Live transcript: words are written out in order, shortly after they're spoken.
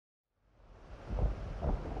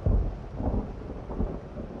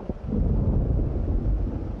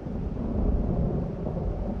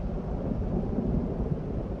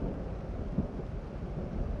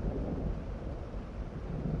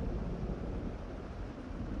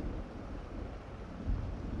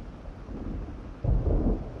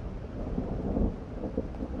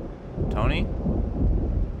Tony?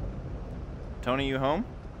 Tony, you home?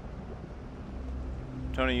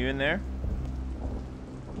 Tony, you in there?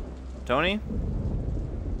 Tony?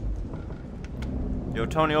 Yo,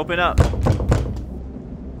 Tony, open up.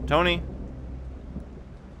 Tony?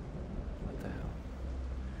 What the hell?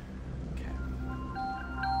 Okay.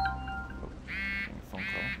 Oh, phone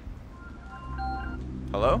call.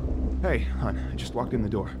 Hello? Hey, hon, I just walked in the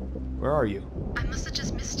door. Where are you? I must have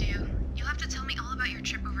just missed you. You'll have to tell me all about your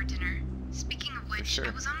trip over dinner. Speaking of which, sure.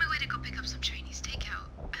 I was on my way to go pick up some Chinese takeout.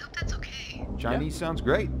 I hope that's okay. Chinese sounds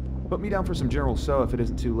great. Put me down for some General Tso if it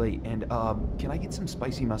isn't too late. And, can I get some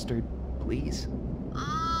spicy mustard, please?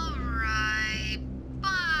 Alright, but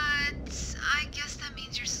I guess that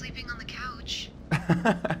means you're sleeping on the couch.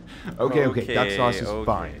 Okay, that sauce is okay.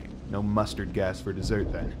 fine. No mustard gas for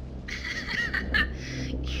dessert then.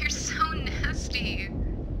 You're so nasty.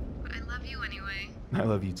 But I love you anyway. I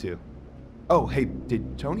love you too. Oh, hey,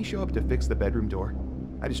 did Tony show up to fix the bedroom door?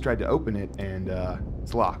 I just tried to open it and,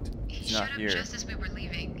 it's locked. He He's not showed up here. just as we were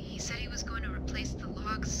leaving. He said he was going to replace the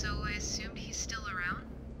locks, so I assumed he's still around.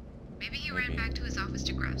 Maybe he ran back to his office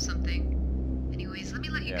to grab something. Anyways, let me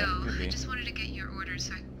let you go. could be. I just wanted to get your order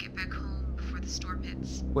so I can get back home before the storm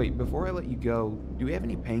hits. Wait, before I let you go, do we have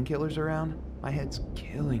any painkillers around? My head's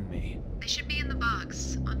killing me. They should be in the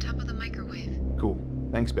box, on top of the microwave. Cool.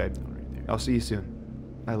 Thanks, babe. Right there. I'll see you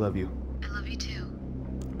soon. I love you. I love you too.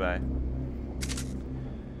 Goodbye.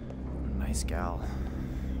 Nice gal.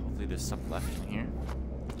 Hopefully there's stuff left in here.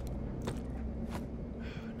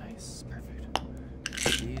 Nice, perfect.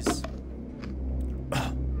 These.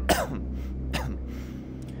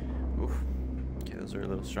 Oof. Okay, those are a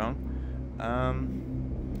little strong.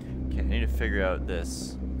 Okay, I need to figure out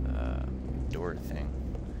this door thing.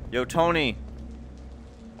 Yo, Tony!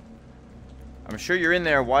 I'm sure you're in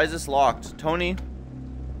there. Why is this locked? Tony?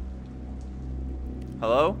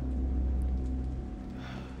 Hello?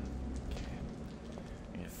 Okay.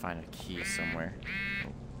 I need to find a key somewhere.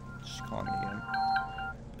 Oh, she's calling me again.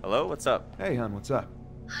 Hello? What's up? Hey, hon, what's up?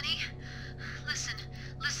 Honey, listen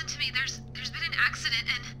to me. There's been an accident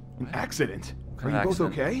and An accident? What Are kind you of both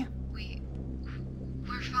accident? okay?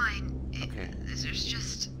 we're fine. Okay. There's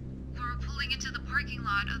just we were pulling into the parking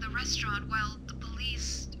lot of the restaurant while the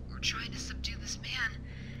police were trying to subdue this man.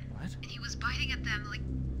 What? And he was biting at them like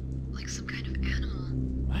some kind of animal.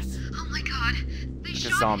 What? Oh my god, they Like a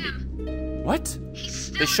shot zombie. him. What? He's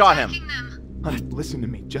still They shot him. attacking them. Hon, listen to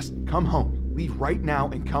me. Just come home. Leave right now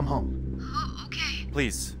and come home. Oh, okay.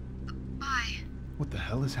 Please. Bye. What the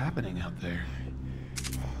hell is happening out there?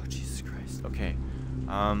 Oh, Jesus Christ. Okay.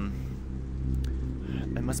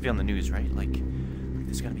 It must be on the news, right? Like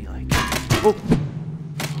there's gotta be like. Oh!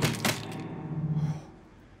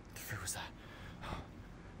 What the frick was that?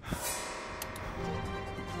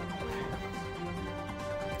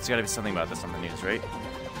 There's gotta be something about this on the news, right?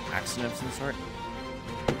 Accident of some sort?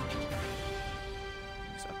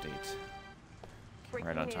 News update. Okay,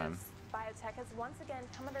 right on time. Biotech has once again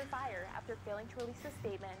come under fire after failing to release a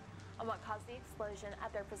statement on what caused the explosion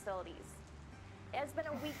at their facilities. It has been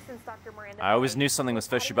a week since Dr. Miranda I always knew something was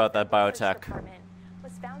fishy about that biotech.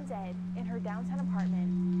 Was found dead in her downtown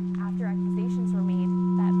apartment after accusations were made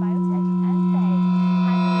that biotech and Faye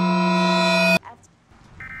had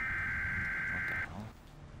What the hell?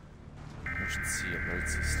 Emergency alert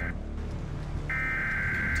system.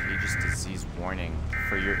 Contagious disease warning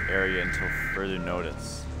for your area until further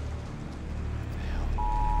notice. What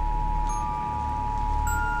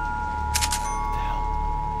the hell?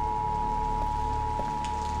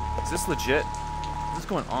 Is this legit? What is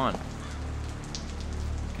going on?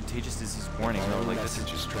 Contagious disease warning. No, like this.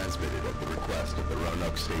 Message is transmitted at the request of the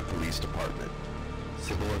Roanoke State Police Department.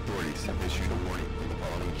 Civil authorities have issued a warning for the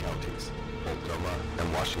following counties: Multnomah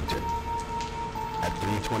and Washington. At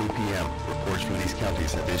 3:20 p.m., reports from these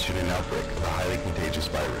counties have issued an outbreak of a highly contagious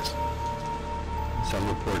virus. Some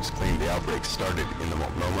reports claim the outbreak started in the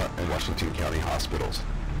Multnomah and Washington County hospitals.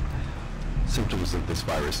 Symptoms of this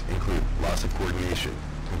virus include loss of coordination,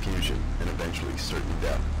 confusion, and eventually certain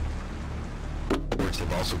death. Reports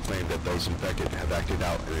have also claimed that those infected have acted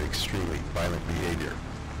out in an extremely violent behavior.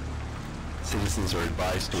 Citizens are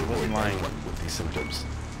advised to She avoid wasn't lying. anyone with these symptoms.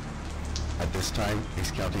 At this time,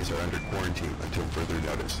 these counties are under quarantine until further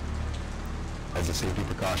notice. As a safety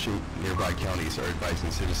precaution, nearby counties are advising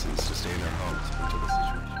citizens to stay in their homes until the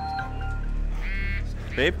situation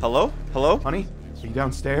is. Babe, hello? Hello? Honey, are you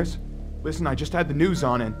downstairs? Listen, I just had the news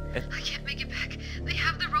on and... I can't make it back. They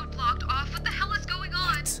have the road blocked off. What the hell is going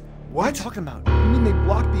on? What are you talking about? You mean they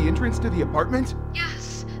blocked the entrance to the apartment?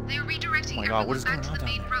 Yes, they are redirecting Oh my God, what everyone is back going to on the down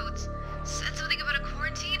main there? roads. Said something about a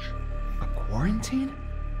quarantine. A quarantine?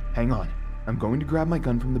 Hang on. I'm going to grab my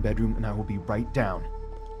gun from the bedroom and I will be right down.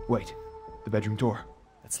 Wait, the bedroom door.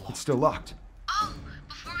 It's locked. It's still locked. Oh,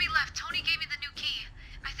 before we left, Tony gave me the new key.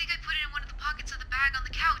 I think I put it in one of the pockets of the bag on the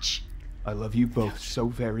couch. I love you both so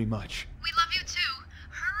very much. We love you too.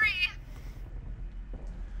 Hurry!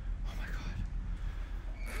 Oh my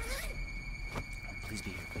god. Please be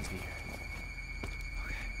here. Please be here.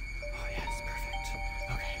 Okay. Oh yes, perfect.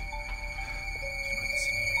 Okay. Just put this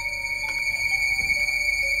in here.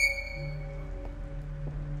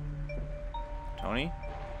 Tony?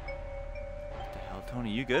 What the hell,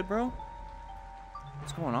 Tony? You good, bro?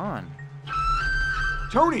 What's going on?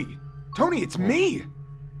 Tony! Tony, it's me!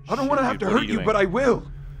 I don't want to have to Dude, what are hurt you you, doing? but I will.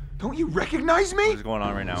 Don't you recognize me? What is going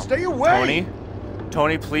on right now? Stay away! Tony?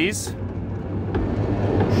 Tony, please?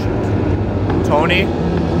 Tony?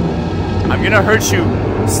 I'm gonna hurt you.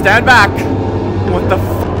 Stand back! What the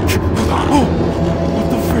fuck? Oh, what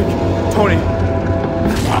the frick? Tony!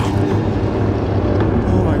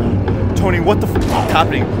 Oh my god. Tony, what the fuck is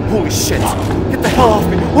happening? Holy shit. Get the hell off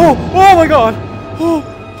me. Oh, oh my god. Oh,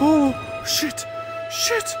 shit.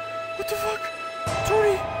 Shit. What the fuck?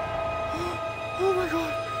 Tony. Oh my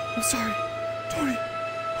god. I'm sorry. Tony.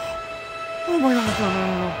 Oh my god. No.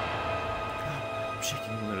 I'm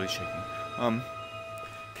shaking. I'm literally shaking.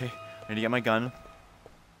 Okay. I need to get my gun.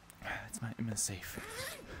 It's in the safe.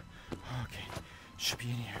 Okay. Should be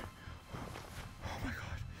in here. Oh my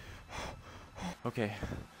god. Okay.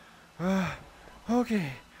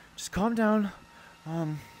 Okay. Just calm down.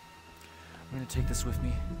 I'm gonna take this with me.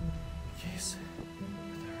 In case.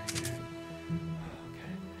 Put that right here.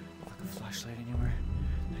 Okay. Like a flashlight anywhere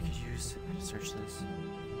that I could use to search this.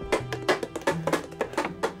 Oh,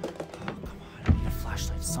 come on. I need a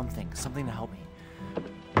flashlight. Something to help me.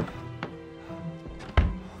 Okay.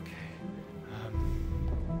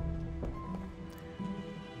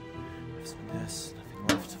 There's this. Nothing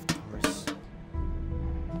left, of course.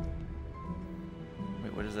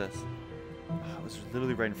 Wait, what is this? Oh, it was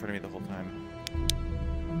literally right in front of me the whole time.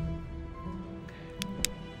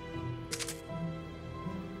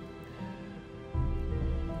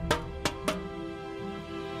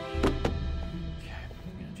 Okay,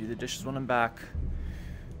 I'm gonna do the dishes when I'm back.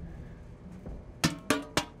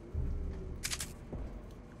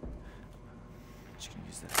 Just gonna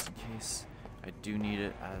use this in case I do need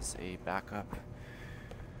it as a backup.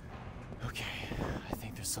 Okay, I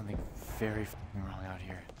think there's something very f***ing wrong out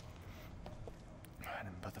here. And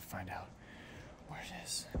I'm about to find out where it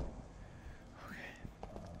is. Okay.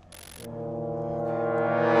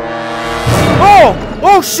 Oh!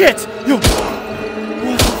 Oh shit! Yo! What the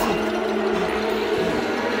fuck?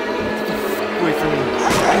 Get the fuck away from me.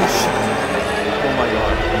 Oh shit. Oh my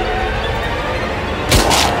god.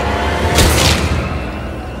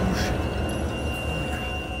 Oh shit. Holy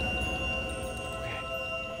crap.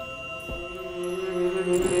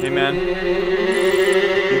 Okay. Hey man.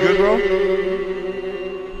 You good, bro?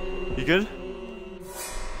 You good?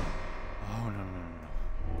 Oh, no.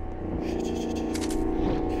 Shit.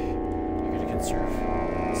 Okay. I gotta conserve.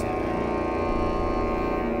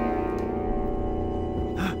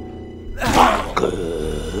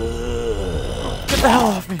 Get the hell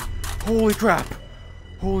off me! Holy crap!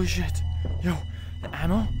 Holy shit! Yo, the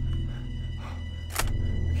ammo? Okay, I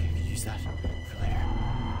can use that for later.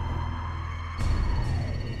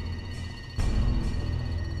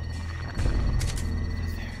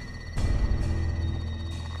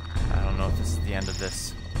 I don't know if this is the end of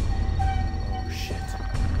this. Oh shit.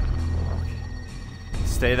 Okay.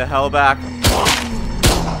 Stay the hell back.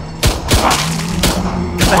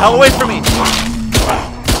 Get the hell away from me!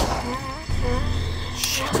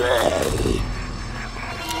 Shit.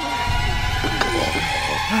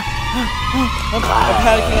 I'm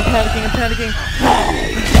panicking.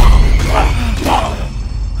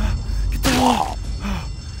 Get the hell off.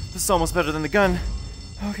 This is almost better than the gun.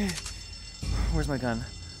 Okay. Where's my gun?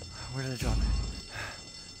 Where did I drop it?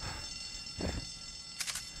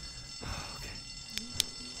 Okay.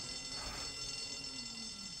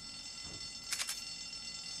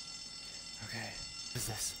 Okay. What is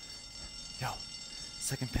this? Yo,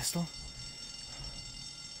 second pistol?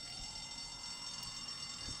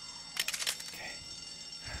 Okay.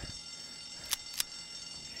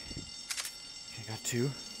 Okay, got two.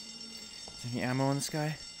 Is there any ammo in this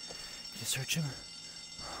guy? Can you search him?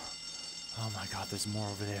 Oh my god, there's more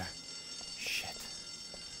over there. Shit.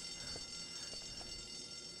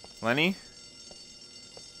 Lenny?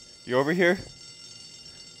 You over here?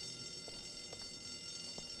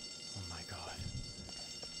 Oh my god.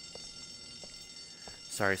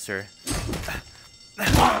 Sorry, sir.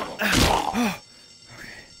 Okay.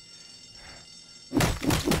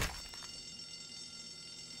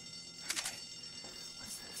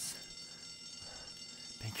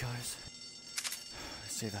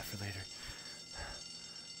 save that for later.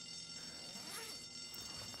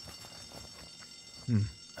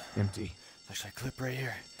 Empty. There's actually a clip right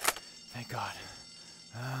here. Thank God.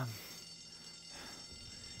 Okay.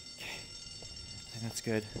 I think that's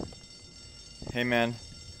good. Hey, man.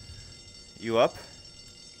 You up?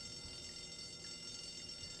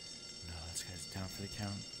 No, this guy's down for the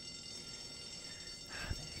count.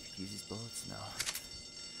 Maybe I could use these bullets now.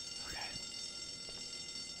 Okay.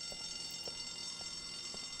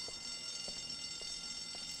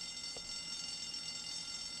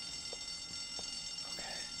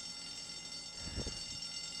 Okay.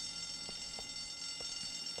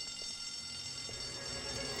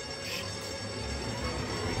 Shit.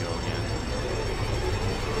 Here we go again.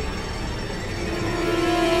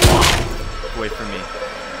 Away from me.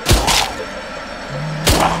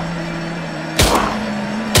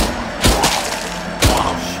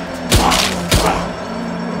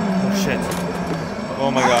 Oh shit.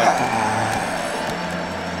 Oh my god.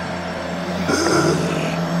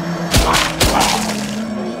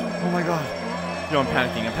 Oh my god. Yo, I'm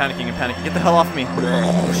panicking. Get the hell off me.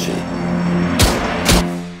 Oh shit.